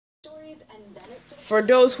For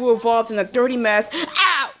those who evolved in a dirty mess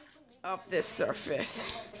out of this surface.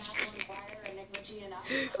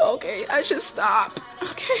 Okay, I should stop.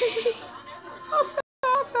 Okay.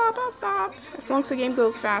 I'll stop. As long as the game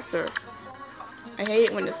goes faster. I hate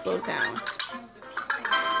it when it slows down.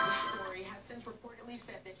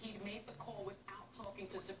 Said that he'd made the call without talking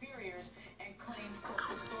to superiors and claimed, quote,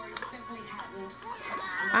 the story simply hadn't.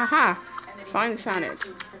 Aha! Finally found it.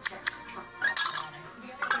 The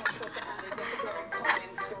evidence was that Derek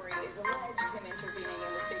Cohen's story is alleged him intervening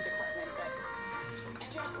in the State Department, but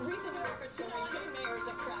Jack, read the New Yorker story. Mayor's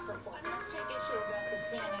a crap report. Let's take issue about the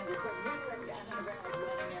CNN because we were at Anna Navarro's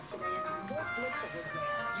wedding yesterday and Wolf Blitzer was there.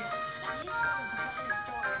 Yes. And he told us the funniest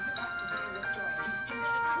story. I just have to tell you the story. He's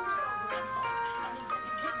got a 2-year-old grandson.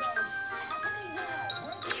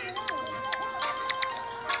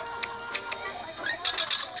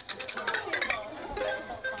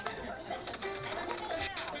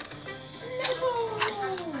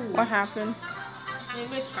 What happened? They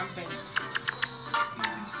missed something.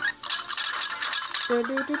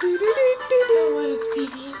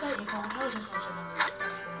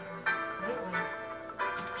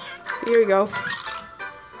 Here we go.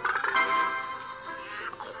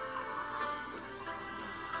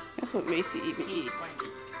 That's what Macy even eats.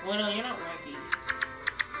 Well, no, you're not ready.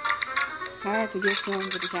 I have to get some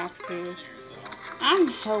to the cafeteria. I'm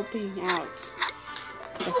helping out.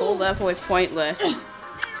 The whole level is pointless.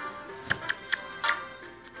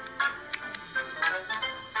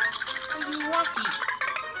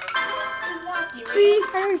 See,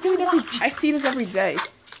 I see this every day.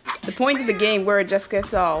 The point of the game where it just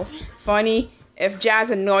gets all funny. If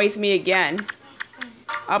Jazz annoys me again,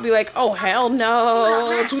 I'll be like, oh hell no,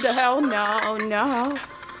 to the hell no.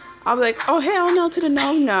 I'll be like, oh hell no to the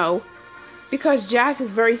no. Because Jazz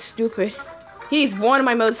is very stupid. He's one of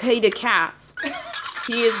my most hated cats.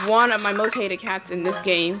 He is one of my most hated cats in this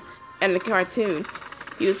game and the cartoon.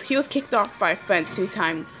 He was kicked off by a fence 2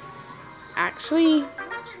 times. Actually,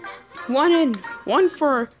 one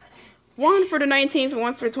for the 19th and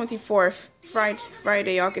one for the 24th.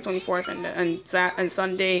 Friday, August 24th, and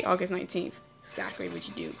Sunday, August 19th. Exactly what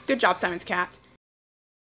you do. Good job, Simon's cat.